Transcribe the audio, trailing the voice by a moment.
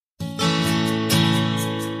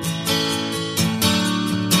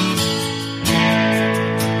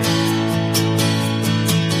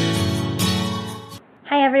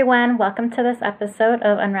everyone. Welcome to this episode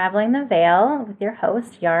of Unraveling the Veil with your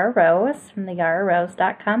host, Yara Rose from the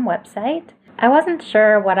yararose.com website. I wasn't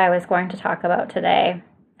sure what I was going to talk about today.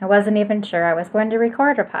 I wasn't even sure I was going to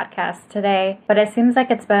record a podcast today, but it seems like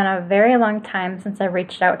it's been a very long time since I've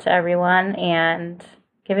reached out to everyone and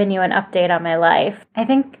given you an update on my life. I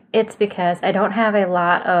think it's because I don't have a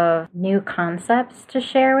lot of new concepts to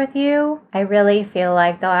share with you. I really feel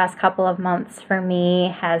like the last couple of months for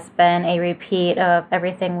me has been a repeat of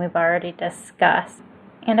everything we've already discussed.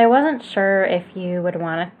 And I wasn't sure if you would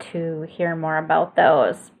want to hear more about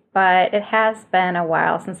those, but it has been a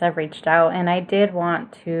while since I've reached out, and I did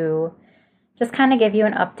want to just kind of give you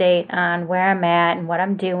an update on where I'm at and what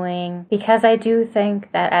I'm doing, because I do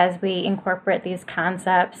think that as we incorporate these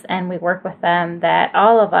concepts and we work with them, that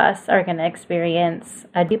all of us are going to experience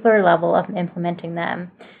a deeper level of implementing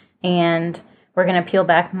them, and we're going to peel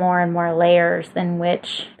back more and more layers in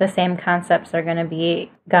which the same concepts are going to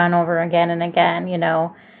be gone over again and again,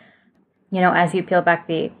 as you peel back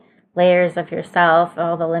the layers of yourself,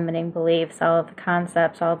 all the limiting beliefs, all of the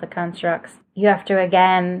concepts, all of the constructs, you have to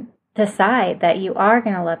again decide that you are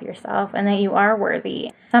going to love yourself and that you are worthy.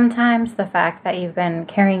 Sometimes the fact that you've been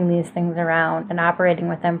carrying these things around and operating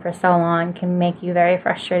with them for so long can make you very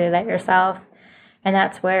frustrated at yourself. And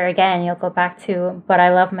that's where, again, you'll go back to, but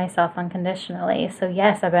I love myself unconditionally. So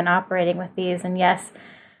yes, I've been operating with these, and yes,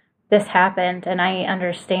 this happened, and I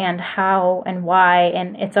understand how and why,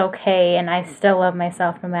 and it's okay, and I still love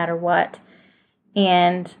myself no matter what.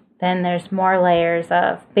 And then there's more layers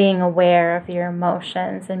of being aware of your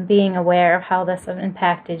emotions and being aware of how this has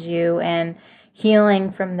impacted you and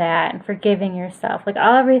healing from that and forgiving yourself. Like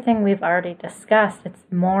everything we've already discussed, it's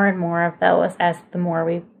more and more of those as the more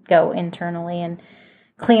we go internally and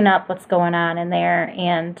clean up what's going on in there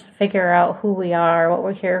and figure out who we are, what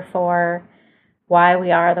we're here for, why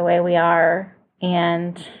we are the way we are,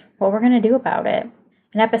 and what we're going to do about it.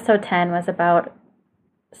 And episode 10 was about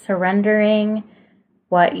surrendering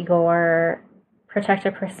what your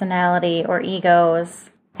protective personality or ego's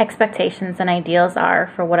expectations and ideals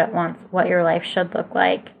are for what it wants, what your life should look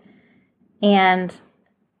like, and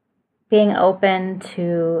being open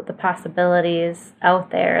to the possibilities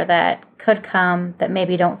out there that could come that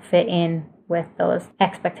maybe don't fit in with those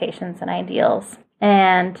expectations and ideals.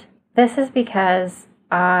 And this is because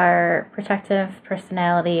our protective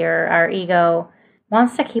personality or our ego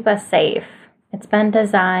wants to keep us safe. It's been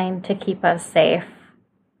designed to keep us safe.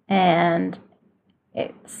 And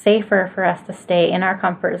it's safer for us to stay in our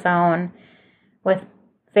comfort zone with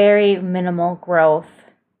very minimal growth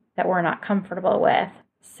that we're not comfortable with.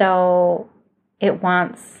 So it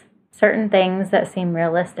wants certain things that seem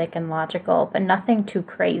realistic and logical, but nothing too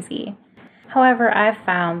crazy. However, I've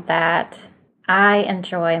found that I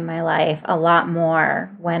enjoy my life a lot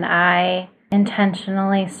more when I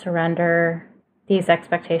intentionally surrender these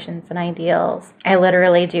expectations and ideals. I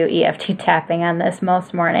literally do EFT tapping on this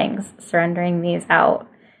most mornings, surrendering these out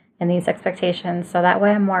and these expectations, so that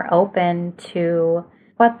way I'm more open to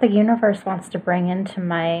what the universe wants to bring into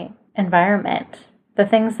my environment, the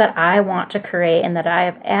things that I want to create and that I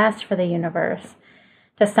have asked for the universe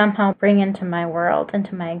to somehow bring into my world,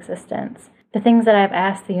 into my existence. The things that I've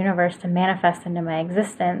asked the universe to manifest into my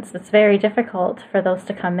existence, it's very difficult for those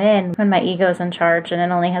to come in when my ego's in charge and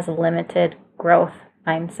it only has a limited growth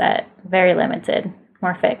mindset, very limited,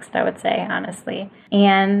 more fixed, I would say, honestly.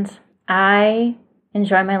 And I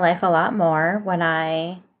enjoy my life a lot more when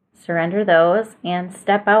I surrender those and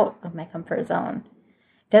step out of my comfort zone.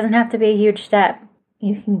 It doesn't have to be a huge step.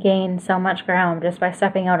 You can gain so much ground just by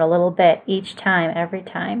stepping out a little bit each time, every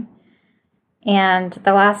time. And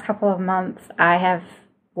the last couple of months, I have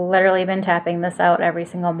literally been tapping this out every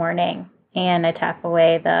single morning. And I tap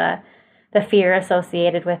away the fear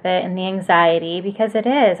associated with it and the anxiety, because it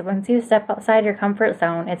is. Once you step outside your comfort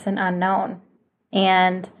zone, it's an unknown.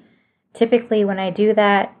 And typically when I do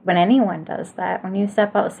that, when anyone does that, when you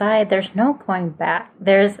step outside, there's no going back.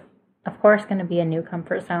 There's, of course, going to be a new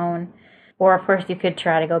comfort zone. Or, of course, you could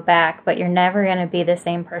try to go back, but you're never going to be the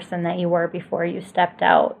same person that you were before you stepped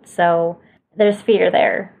out. So there's fear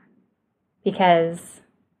there, because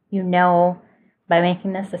you know by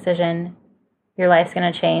making this decision, your life's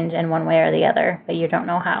going to change in one way or the other, but you don't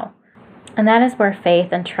know how. And that is where faith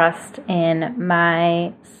and trust in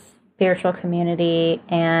my spiritual community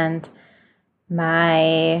and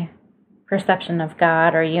my perception of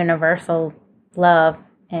God or universal love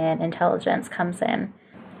and intelligence comes in.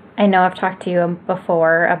 I know I've talked to you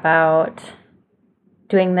before about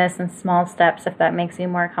doing this in small steps if that makes you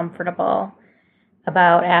more comfortable,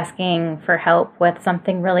 about asking for help with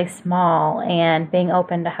something really small and being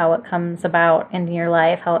open to how it comes about in your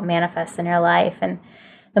life, how it manifests in your life. And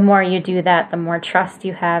the more you do that, the more trust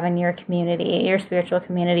you have in your community, your spiritual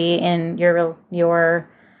community, in your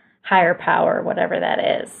higher power, whatever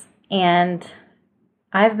that is. And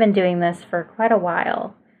I've been doing this for quite a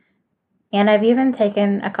while. And I've even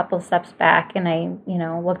taken a couple steps back and I,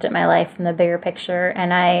 looked at my life from the bigger picture,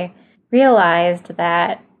 and I realized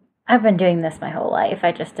that I've been doing this my whole life.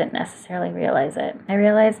 I just didn't necessarily realize it. I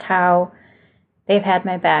realized how they've had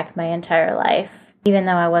my back my entire life, even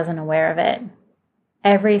though I wasn't aware of it.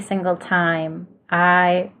 Every single time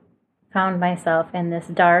I found myself in this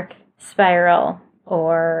dark spiral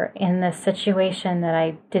or in this situation that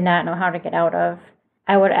I did not know how to get out of,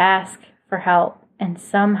 I would ask for help. And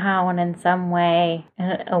somehow and in some way,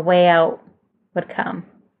 a way out would come.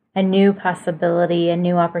 A new possibility, a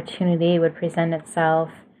new opportunity would present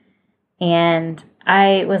itself. And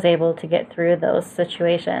I was able to get through those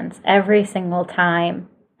situations. Every single time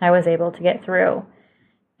I was able to get through.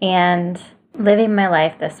 And living my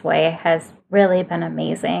life this way has really been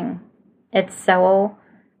amazing. It's so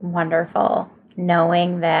wonderful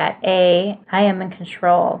knowing that I am in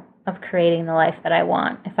control of creating the life that I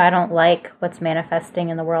want. If I don't like what's manifesting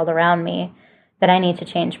in the world around me, then I need to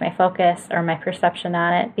change my focus or my perception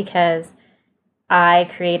on it, because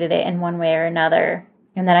I created it in one way or another,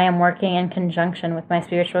 and that I am working in conjunction with my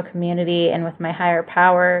spiritual community and with my higher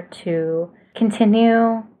power to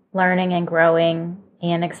continue learning and growing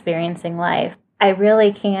and experiencing life. I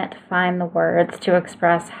really can't find the words to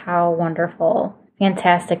express how wonderful,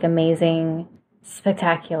 fantastic, amazing,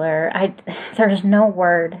 spectacular. There's no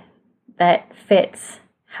word that fits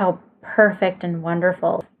how perfect and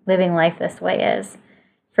wonderful living life this way is.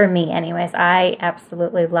 For me, anyways, I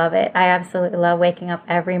absolutely love it. I absolutely love waking up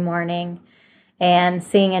every morning and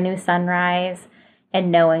seeing a new sunrise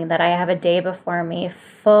and knowing that I have a day before me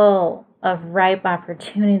full of ripe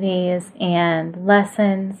opportunities and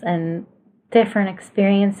lessons and different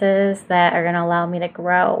experiences that are going to allow me to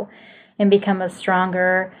grow and become a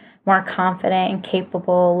stronger, more confident and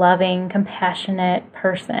capable, loving, compassionate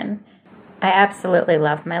person. I absolutely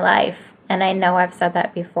love my life. And I know I've said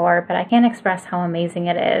that before, but I can't express how amazing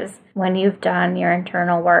it is when you've done your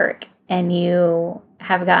internal work and you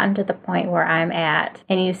have gotten to the point where I'm at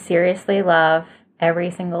and you seriously love every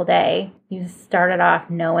single day. You started off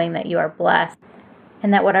knowing that you are blessed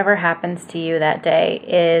and that whatever happens to you that day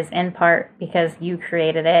is in part because you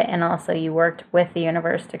created it, and also you worked with the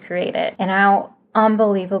universe to create it. And how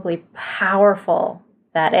unbelievably powerful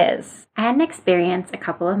that is. I had an experience a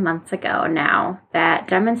couple of months ago now that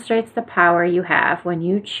demonstrates the power you have when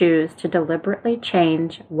you choose to deliberately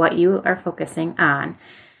change what you are focusing on,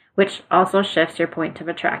 which also shifts your point of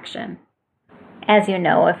attraction. As you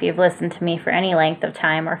know, if you've listened to me for any length of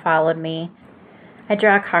time or followed me, I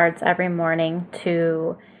draw cards every morning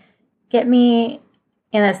to get me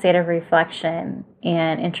in a state of reflection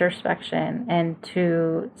and introspection and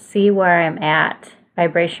to see where I'm at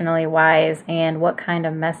vibrationally wise and what kind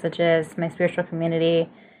of messages my spiritual community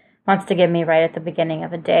wants to give me right at the beginning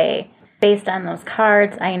of a day. Based on those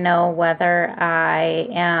cards, I know whether I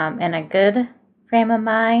am in a good frame of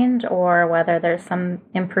mind or whether there's some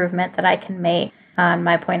improvement that I can make on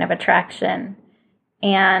my point of attraction.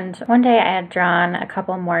 And one day I had drawn a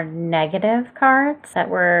couple more negative cards that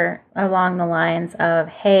were along the lines of,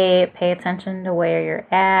 hey, pay attention to where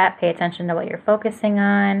you're at, pay attention to what you're focusing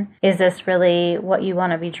on. Is this really what you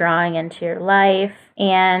want to be drawing into your life?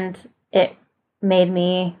 And it made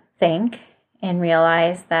me think and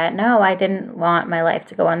realize that no, I didn't want my life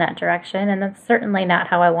to go in that direction, and that's certainly not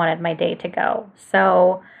how I wanted my day to go.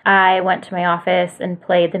 So I went to my office and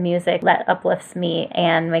played the music that uplifts me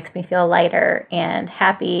and makes me feel lighter and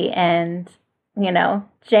happy and,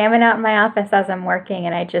 jamming out in my office as I'm working,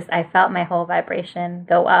 and I felt my whole vibration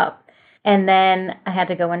go up. And then I had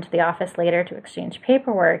to go into the office later to exchange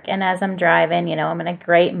paperwork. And as I'm driving, I'm in a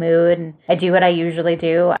great mood and I do what I usually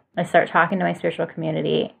do. I start talking to my spiritual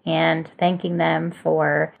community and thanking them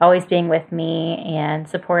for always being with me and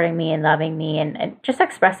supporting me and loving me and just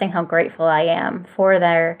expressing how grateful I am for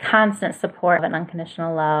their constant support and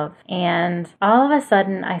unconditional love. And all of a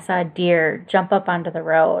sudden, I saw a deer jump up onto the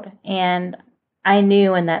road, and I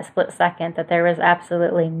knew in that split second that there was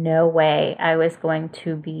absolutely no way I was going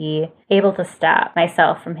to be able to stop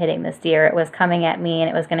myself from hitting this deer. It was coming at me and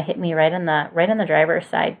it was going to hit me right in the driver's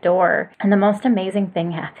side door. And the most amazing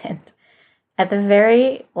thing happened. At the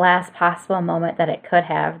very last possible moment that it could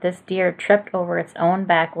have, this deer tripped over its own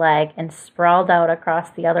back leg and sprawled out across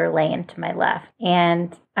the other lane to my left.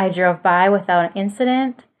 And I drove by without an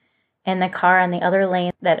incident. And the car on the other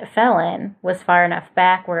lane that it fell in was far enough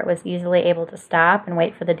back where it was easily able to stop and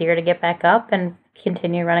wait for the deer to get back up and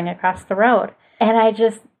continue running across the road. And I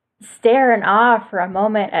just stare in awe for a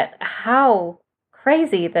moment at how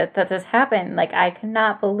crazy that this happened. Like, I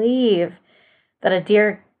cannot believe that a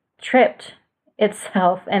deer tripped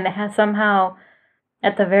itself and it has somehow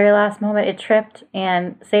at the very last moment it tripped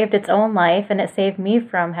and saved its own life, and it saved me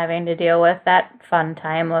from having to deal with that fun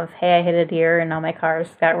time of, hey, I hit a deer and all my cars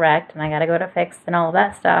got wrecked and I gotta go to fix and all of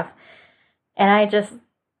that stuff. And I just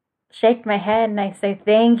shake my head and I say,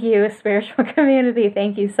 thank you, spiritual community,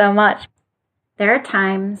 thank you so much. There are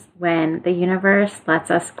times when the universe lets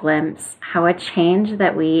us glimpse how a change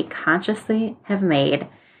that we consciously have made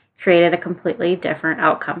created a completely different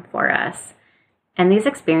outcome for us. And these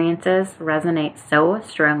experiences resonate so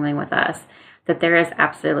strongly with us that there is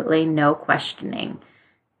absolutely no questioning.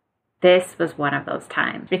 This was one of those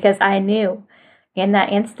times because I knew in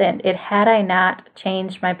that instant, had I not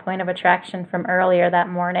changed my point of attraction from earlier that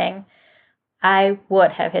morning, I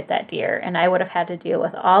would have hit that deer and I would have had to deal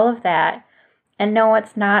with all of that. And no,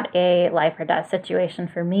 it's not a life or death situation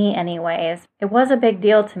for me anyways. It was a big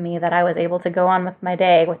deal to me that I was able to go on with my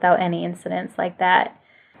day without any incidents like that.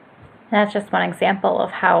 That's just one example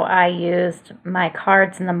of how I used my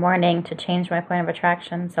cards in the morning to change my point of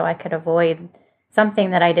attraction so I could avoid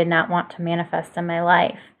something that I did not want to manifest in my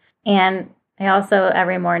life. And I also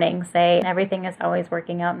every morning say everything is always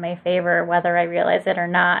working out in my favor, whether I realize it or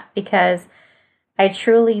not, because I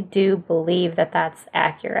truly do believe that that's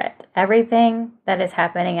accurate. Everything that is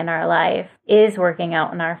happening in our life is working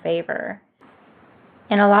out in our favor.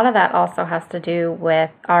 And a lot of that also has to do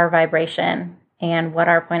with our vibration and what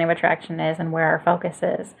our point of attraction is and where our focus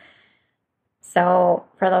is. So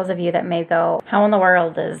for those of you that may go, how in the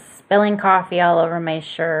world is spilling coffee all over my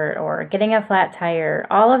shirt or getting a flat tire,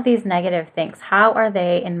 all of these negative things, how are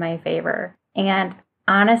they in my favor? And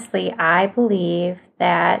honestly, I believe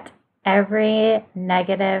that every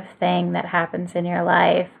negative thing that happens in your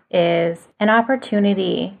life is an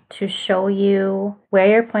opportunity to show you where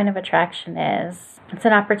your point of attraction is. It's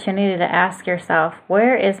an opportunity to ask yourself,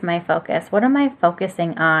 where is my focus? What am I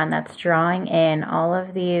focusing on that's drawing in all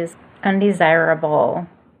of these undesirable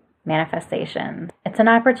manifestations? It's an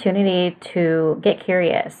opportunity to get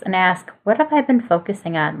curious and ask, what have I been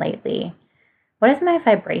focusing on lately? What does my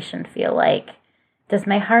vibration feel like? Does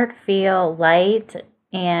my heart feel light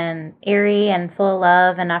and airy and full of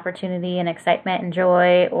love and opportunity and excitement and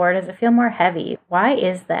joy, or does it feel more heavy? Why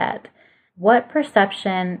is that? What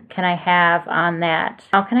perception can I have on that?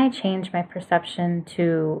 How can I change my perception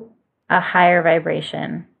to a higher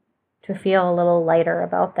vibration, to feel a little lighter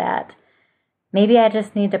about that? Maybe I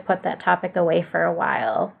just need to put that topic away for a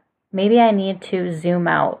while. Maybe I need to zoom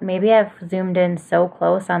out. Maybe I've zoomed in so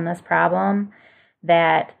close on this problem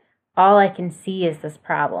that all I can see is this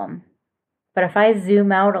problem. But if I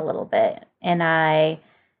zoom out a little bit and I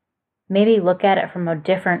maybe look at it from a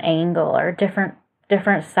different angle or different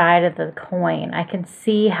side of the coin, I can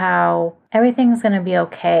see how everything's going to be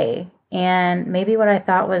okay. And maybe what I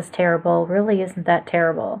thought was terrible really isn't that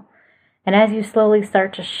terrible. And as you slowly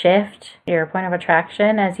start to shift your point of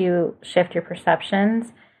attraction, as you shift your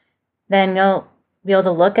perceptions, then you'll be able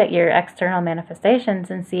to look at your external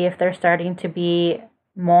manifestations and see if they're starting to be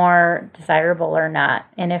more desirable or not.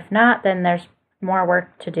 And if not, then there's more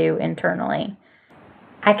work to do internally.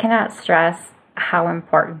 I cannot stress how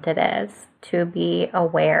important it is to be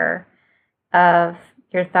aware of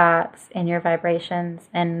your thoughts and your vibrations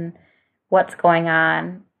and what's going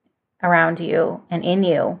on around you and in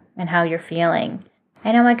you and how you're feeling.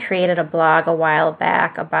 I know I created a blog a while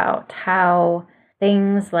back about how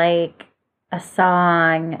things like a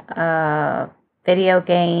song, a video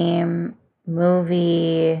game,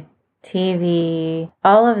 movie, TV,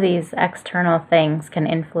 all of these external things can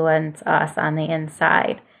influence us on the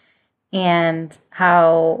inside, and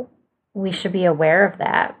how we should be aware of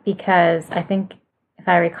that, because I think, if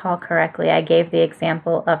I recall correctly, I gave the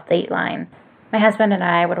example of Dateline. My husband and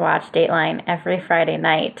I would watch Dateline every Friday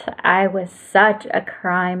night. I was such a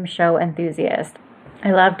crime show enthusiast.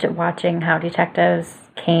 I loved watching how detectives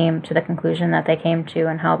came to the conclusion that they came to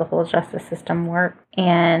and how the whole justice system worked.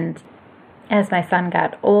 And as my son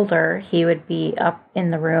got older, he would be up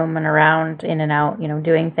in the room and around, in and out,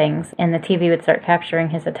 doing things. And the TV would start capturing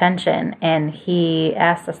his attention. And he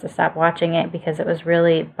asked us to stop watching it because it was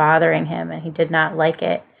really bothering him and he did not like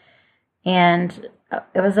it. And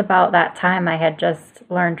it was about that time I had just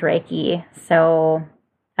learned Reiki. So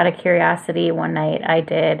out of curiosity, one night I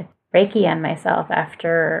did Reiki on myself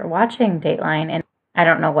after watching Dateline. And I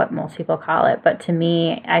don't know what most people call it, but to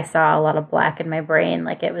me, I saw a lot of black in my brain.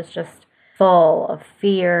 Like, it was just full of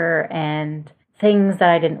fear and things that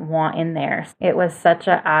I didn't want in there. It was such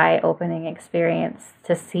an eye-opening experience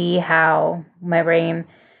to see how my brain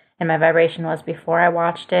and my vibration was before I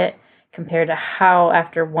watched it compared to how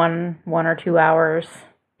after one or 2 hours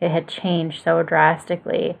it had changed so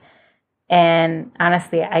drastically. And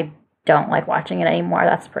honestly, I don't like watching it anymore.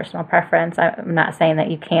 That's personal preference. I'm not saying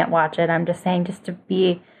that you can't watch it. I'm just saying just to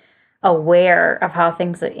be aware of how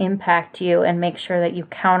things impact you and make sure that you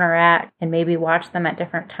counteract and maybe watch them at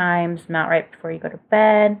different times, not right before you go to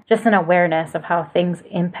bed. Just an awareness of how things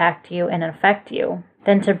impact you and affect you.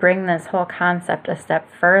 Then to bring this whole concept a step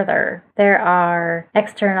further, there are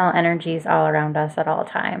external energies all around us at all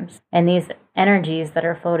times. And these energies that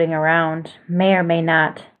are floating around may or may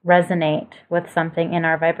not resonate with something in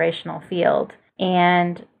our vibrational field.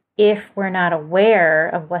 And if we're not aware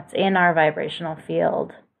of what's in our vibrational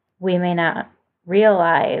field, we may not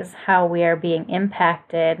realize how we are being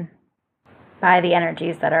impacted by the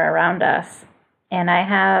energies that are around us. And I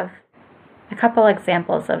have a couple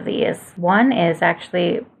examples of these. One is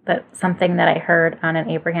actually something that I heard on an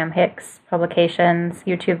Abraham Hicks Publications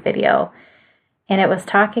YouTube video. And it was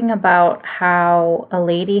talking about how a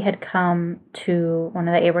lady had come to one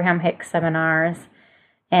of the Abraham Hicks seminars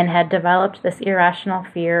and had developed this irrational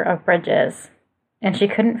fear of bridges. And she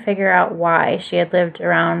couldn't figure out why. She had lived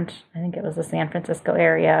around, I think it was the San Francisco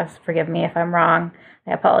area. Forgive me if I'm wrong.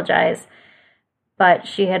 I apologize. But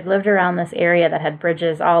she had lived around this area that had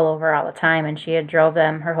bridges all over all the time, and she had drove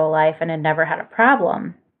them her whole life and had never had a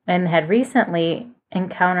problem. And had recently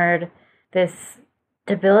encountered this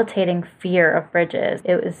debilitating fear of bridges.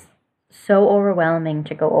 It was so overwhelming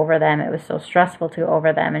to go over them. It was so stressful to go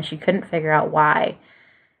over them, and she couldn't figure out why.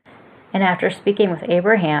 And after speaking with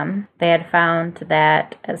Abraham, they had found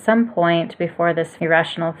that at some point before this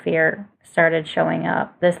irrational fear started showing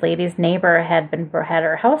up, this lady's neighbor had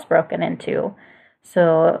her house broken into.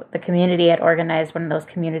 So the community had organized one of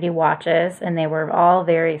those community watches, and they were all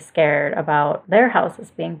very scared about their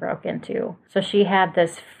houses being broken into. So she had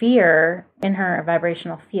this fear in her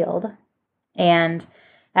vibrational field. And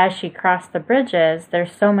as she crossed the bridges,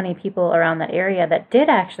 there's so many people around that area that did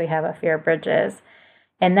actually have a fear of bridges.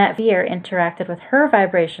 And that fear interacted with her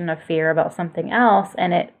vibration of fear about something else,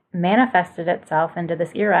 and it manifested itself into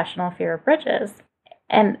this irrational fear of bridges.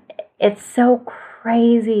 And it's so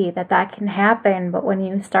crazy that can happen, but when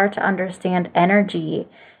you start to understand energy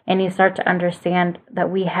and you start to understand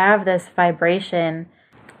that we have this vibration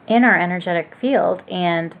in our energetic field,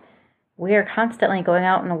 and we are constantly going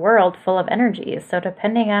out in the world full of energies. So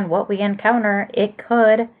depending on what we encounter, it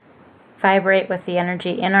could vibrate with the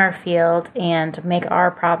energy in our field and make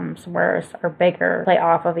our problems worse or bigger, play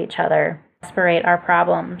off of each other, aspirate our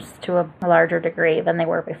problems to a larger degree than they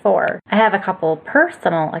were before. I have a couple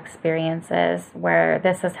personal experiences where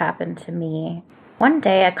this has happened to me. One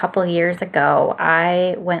day, a couple years ago,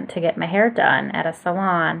 I went to get my hair done at a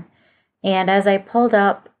salon, and as I pulled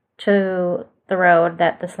up to the road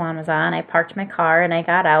that the salon was on, I parked my car and I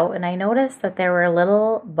got out, and I noticed that there were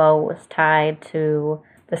little bows tied to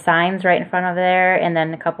the signs right in front of there, and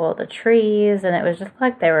then a couple of the trees, and it was just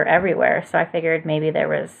like they were everywhere. So I figured maybe there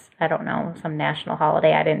was, I don't know, some national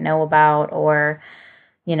holiday I didn't know about, or,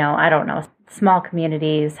 I don't know. Small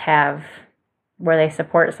communities have where they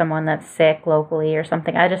support someone that's sick locally or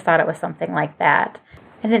something. I just thought it was something like that.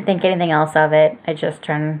 I didn't think anything else of it. I just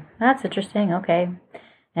turned, that's interesting, okay.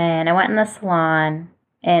 And I went in the salon,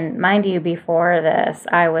 and mind you, before this,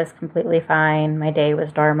 I was completely fine. My day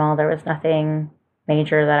was normal. There was nothing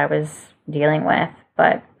major that I was dealing with,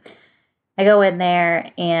 but I go in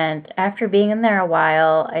there, and after being in there a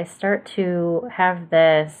while, I start to have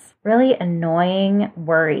this really annoying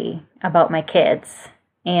worry about my kids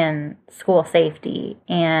and school safety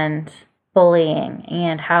and bullying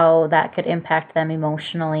and how that could impact them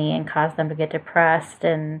emotionally and cause them to get depressed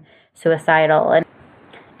and suicidal,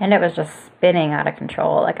 and it was just spinning out of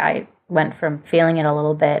control. Like, I went from feeling it a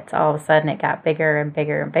little bit to all of a sudden it got bigger and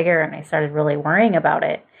bigger and bigger, and I started really worrying about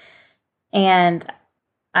it. And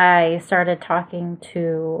I started talking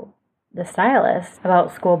to the stylist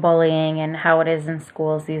about school bullying and how it is in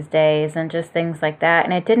schools these days and just things like that.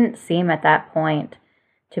 And it didn't seem at that point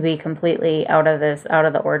to be completely out of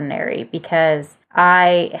the ordinary, because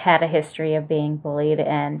I had a history of being bullied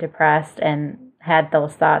and depressed and had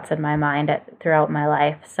those thoughts in my mind throughout my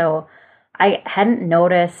life. So I hadn't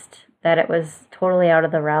noticed that it was totally out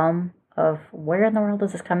of the realm of where in the world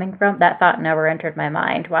is this coming from. That thought never entered my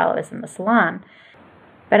mind while I was in the salon.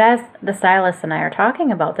 But as the stylist and I are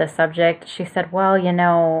talking about this subject, she said, well,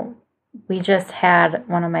 we just had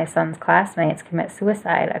one of my son's classmates commit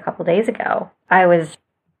suicide a couple days ago. I was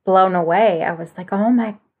blown away. I was like, oh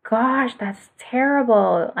my gosh, that's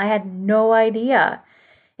terrible. I had no idea.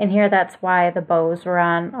 And here, that's why the bows were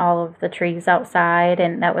on all of the trees outside,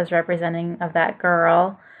 and that was representing of that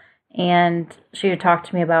girl. And she had talked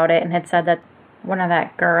to me about it and had said that one of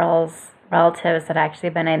that girl's relatives had actually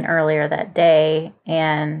been in earlier that day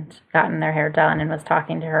and gotten their hair done and was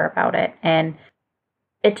talking to her about it. And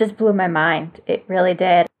it just blew my mind. It really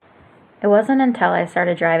did. It wasn't until I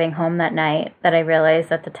started driving home that night that I realized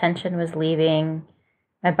that the tension was leaving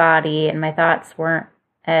my body and my thoughts weren't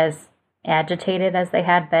as agitated as they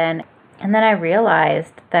had been. And then I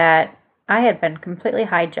realized that I had been completely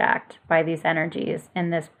hijacked by these energies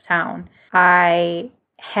in this town. I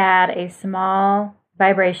had a small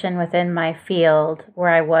vibration within my field where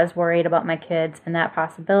I was worried about my kids and that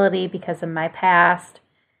possibility because of my past.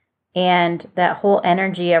 And that whole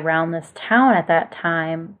energy around this town at that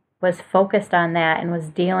time was focused on that and was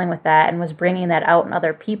dealing with that and was bringing that out in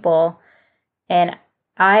other people. And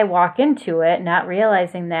I walk into it not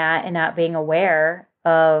realizing that and not being aware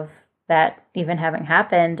of that even having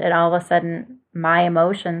happened. And all of a sudden, my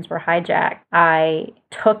emotions were hijacked. I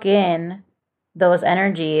took in those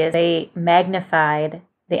energies. They magnified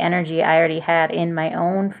the energy I already had in my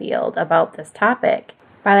own field about this topic.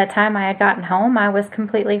 By the time I had gotten home, I was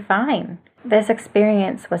completely fine. This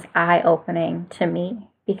experience was eye-opening to me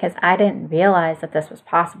because I didn't realize that this was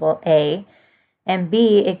possible, A. And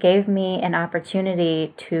B, it gave me an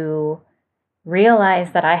opportunity to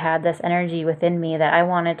realize that I had this energy within me that I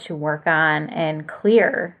wanted to work on and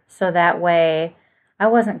clear so that way I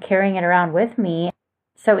wasn't carrying it around with me.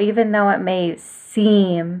 So even though it may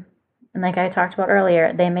seem, and like I talked about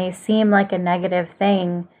earlier, they may seem like a negative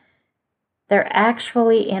thing, they're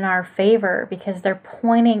actually in our favor because they're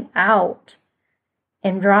pointing out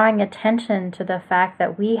and drawing attention to the fact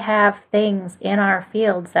that we have things in our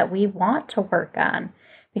fields that we want to work on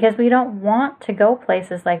because we don't want to go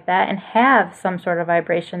places like that and have some sort of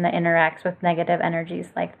vibration that interacts with negative energies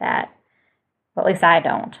like that. Well, at least I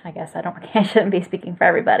don't. I guess I shouldn't be speaking for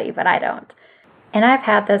everybody, but I don't. And I've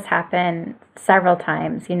had this happen several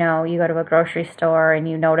times. You know, you go to a grocery store and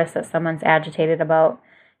you notice that someone's agitated about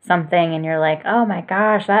something and you're like, oh my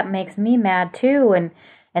gosh, that makes me mad too.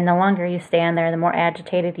 And the longer you stand there, the more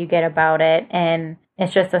agitated you get about it. And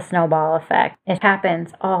it's just a snowball effect. It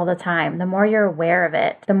happens all the time. The more you're aware of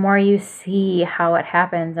it, the more you see how it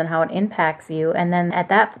happens and how it impacts you. And then at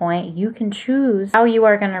that point, you can choose how you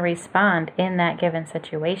are going to respond in that given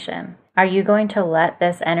situation. Are you going to let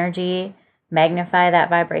this energy magnify that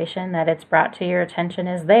vibration that it's brought to your attention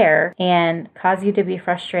is there and cause you to be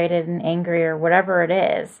frustrated and angry or whatever it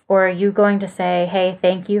is? Or are you going to say, hey,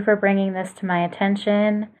 thank you for bringing this to my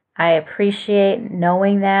attention. I appreciate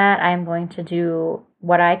knowing that. I'm going to do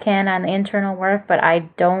what I can on the internal work, but I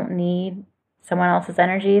don't need someone else's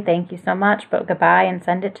energy. Thank you so much, but goodbye, and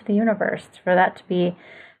send it to the universe for that to be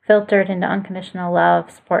filtered into unconditional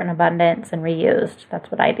love, support, and abundance and reused.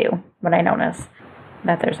 That's what I do, what I notice.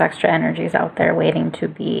 That there's extra energies out there waiting to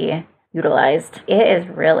be utilized. It is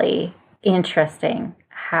really interesting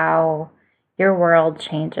how your world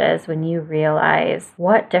changes when you realize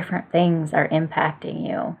what different things are impacting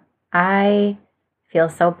you. I feel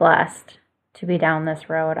so blessed to be down this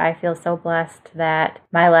road. I feel so blessed that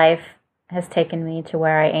my life has taken me to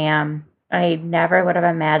where I am. I never would have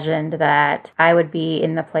imagined that I would be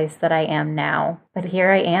in the place that I am now. But here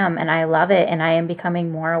I am, and I love it, and I am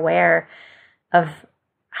becoming more aware of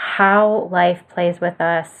how life plays with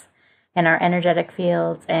us and our energetic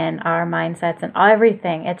fields and our mindsets and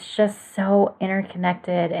everything. It's just so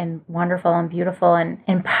interconnected and wonderful and beautiful and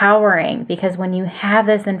empowering because when you have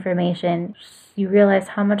this information, you realize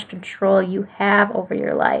how much control you have over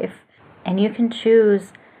your life. And you can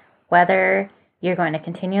choose whether you're going to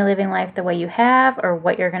continue living life the way you have or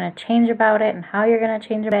what you're going to change about it and how you're going to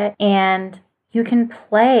change it. And you can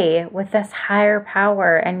play with this higher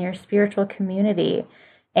power and your spiritual community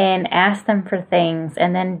and ask them for things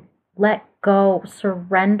and then let go,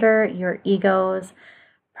 surrender your ego's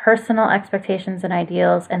personal expectations and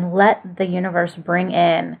ideals and let the universe bring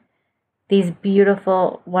in these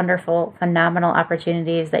beautiful, wonderful, phenomenal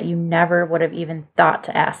opportunities that you never would have even thought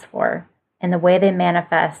to ask for. And the way they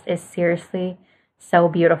manifest is seriously so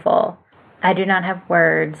beautiful. I do not have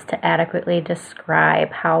words to adequately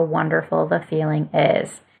describe how wonderful the feeling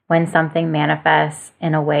is when something manifests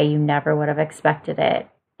in a way you never would have expected it.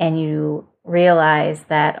 And you realize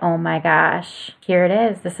that, oh my gosh, here it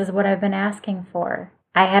is. This is what I've been asking for.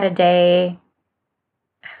 I had a day,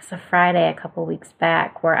 it was a Friday a couple weeks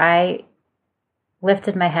back, where I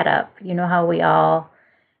lifted my head up. You know how we all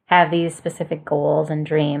have these specific goals and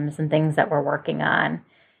dreams and things that we're working on.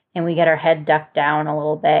 And we get our head ducked down a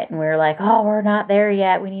little bit and we're like, oh, we're not there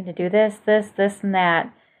yet. We need to do this, and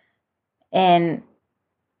that. And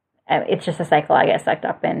it's just a cycle I get sucked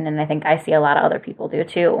up in, and I think I see a lot of other people do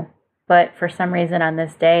too. But for some reason on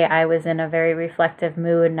this day, I was in a very reflective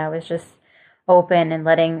mood and I was just open and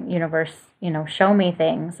letting universe, show me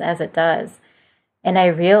things as it does. And I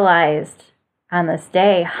realized on this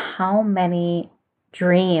day how many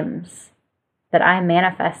dreams that I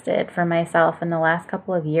manifested for myself in the last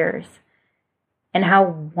couple of years and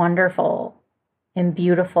how wonderful and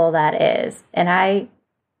beautiful that is. And I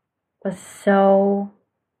was so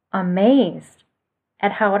amazed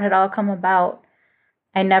at how it had all come about.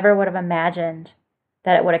 I never would have imagined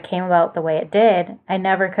that it would have came about the way it did. I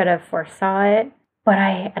never could have foresaw it, but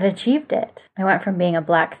I had achieved it. I went from being a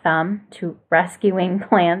black thumb to rescuing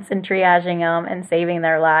plants and triaging them and saving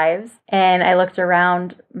their lives. And I looked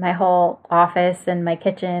around my whole office and my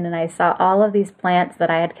kitchen and I saw all of these plants that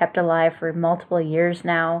I had kept alive for multiple years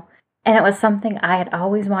now. And it was something I had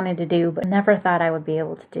always wanted to do, but never thought I would be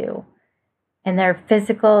able to do. And they're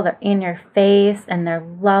physical, they're in your face, and they're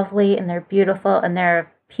lovely, and they're beautiful, and they're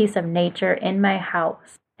a piece of nature in my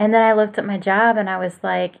house. And then I looked at my job, and I was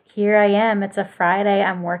like, here I am. It's a Friday.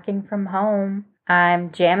 I'm working from home.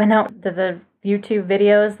 I'm jamming out to the YouTube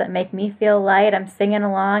videos that make me feel light. I'm singing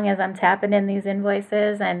along as I'm tapping in these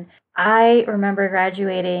invoices. And I remember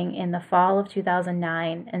graduating in the fall of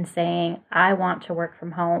 2009 and saying, I want to work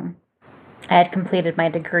from home. I had completed my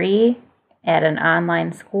degree at an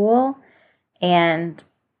online school and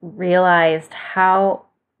realized how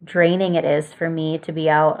draining it is for me to be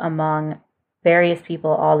out among various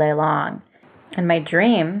people all day long. And my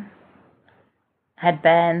dream had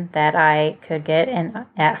been that I could get an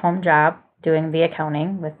at-home job doing the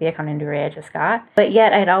accounting with the accounting degree I just got. But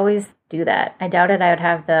yet I'd always do that. I doubted I would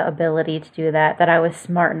have the ability to do that I was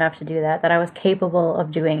smart enough to do that I was capable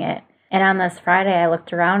of doing it. And on this Friday, I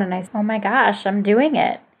looked around and I said, oh my gosh, I'm doing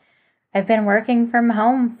it. I've been working from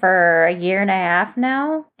home for a year and a half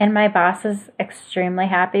now, and my boss is extremely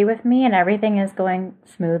happy with me, and everything is going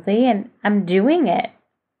smoothly, and I'm doing it.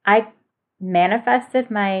 I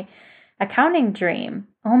manifested my accounting dream.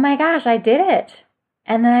 Oh my gosh, I did it.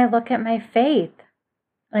 And then I look at my faith,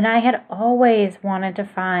 and I had always wanted to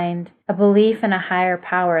find a belief in a higher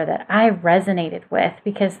power that I resonated with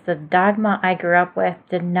because the dogma I grew up with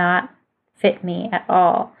did not fit me at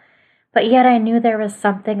all. But yet I knew there was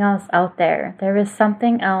something else out there. There was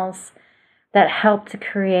something else that helped to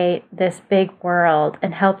create this big world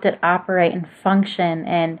and helped it operate and function.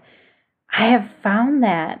 And I have found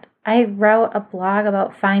that. I wrote a blog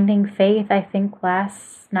about finding faith, I think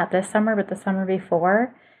not this summer, but the summer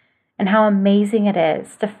before, and how amazing it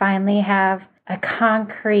is to finally have a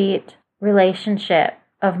concrete relationship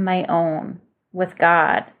of my own with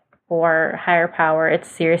God or higher power. It's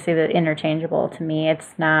seriously interchangeable to me.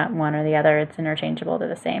 It's not one or the other. It's interchangeable to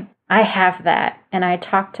the same. I have that, and I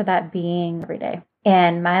talk to that being every day.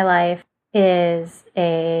 And my life is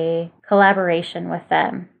a collaboration with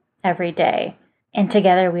them every day. And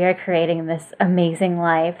together we are creating this amazing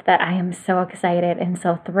life that I am so excited and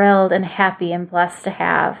so thrilled and happy and blessed to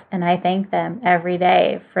have. And I thank them every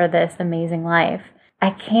day for this amazing life.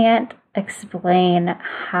 I can't explain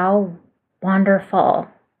how wonderful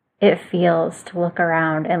it feels to look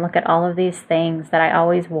around and look at all of these things that I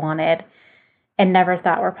always wanted and never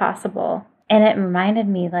thought were possible. And it reminded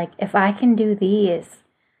me, like, if I can do these,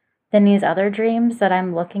 then these other dreams that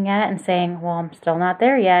I'm looking at and saying, well, I'm still not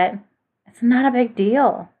there yet, it's not a big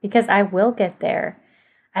deal because I will get there.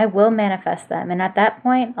 I will manifest them. And at that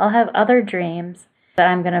point, I'll have other dreams that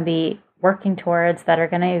I'm going to be working towards that are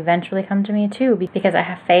going to eventually come to me too, because I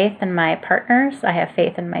have faith in my partners. I have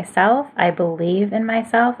faith in myself. I believe in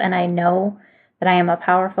myself, and I know that I am a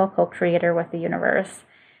powerful co-creator with the universe,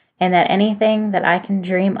 and that anything that I can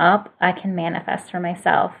dream up, I can manifest for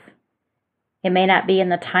myself. It may not be in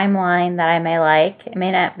the timeline that I may like. It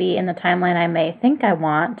may not be in the timeline I may think I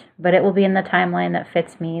want, but it will be in the timeline that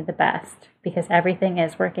fits me the best because everything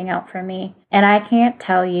is working out for me. And I can't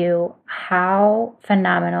tell you how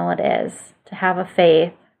phenomenal it is to have a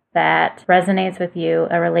faith that resonates with you,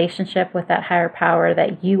 a relationship with that higher power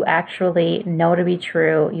that you actually know to be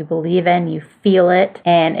true, you believe in, you feel it,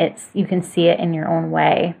 and you can see it in your own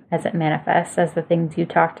way as it manifests, as the things you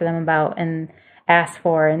talk to them about and ask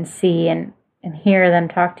for and see and hear them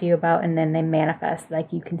talk to you about, and then they manifest,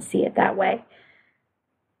 like you can see it that way.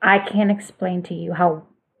 I can't explain to you how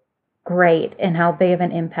great and how big of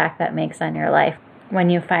an impact that makes on your life when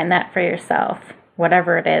you find that for yourself.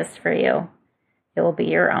 Whatever it is for you, it will be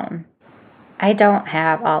your own. I don't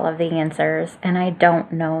have all of the answers, and I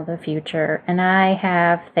don't know the future, and I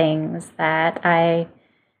have things that I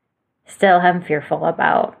still am fearful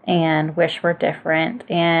about and wish were different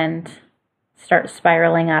and start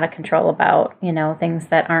spiraling out of control about, things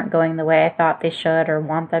that aren't going the way I thought they should or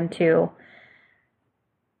want them to.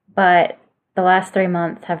 But the last 3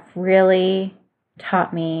 months have really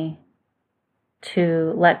taught me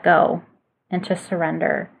to let go and to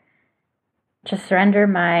surrender. To surrender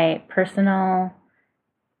my personal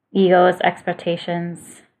ego's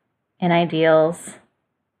expectations and ideals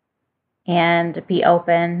and be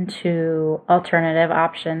open to alternative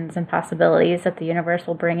options and possibilities that the universe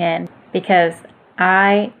will bring in. Because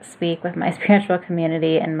I speak with my spiritual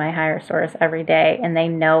community and my higher source every day, and they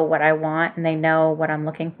know what I want and they know what I'm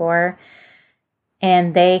looking for,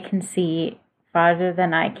 and they can see farther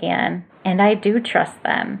than I can, and I do trust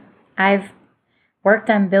them. I've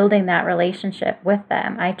worked on building that relationship with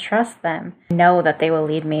them. I trust them. I know that they will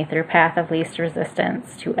lead me through path of least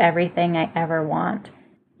resistance to everything I ever want.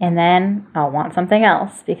 And then I'll want something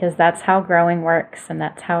else, because that's how growing works and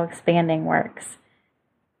that's how expanding works.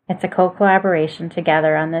 It's a co-collaboration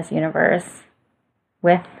together on this universe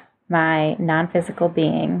with my non-physical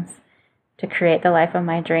beings to create the life of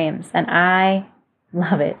my dreams. And I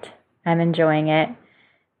love it. I'm enjoying it.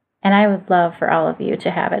 And I would love for all of you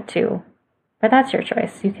to have it too. But that's your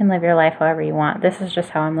choice. You can live your life however you want. This is just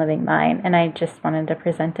how I'm living mine. And I just wanted to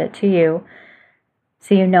present it to you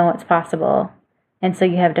so you know it's possible. And so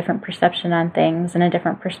you have a different perception on things and a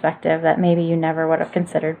different perspective that maybe you never would have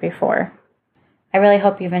considered before. I really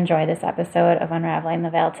hope you've enjoyed this episode of Unraveling the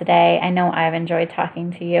Veil today. I know I've enjoyed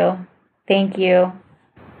talking to you. Thank you.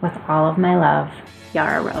 With all of my love,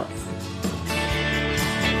 Yara Rose.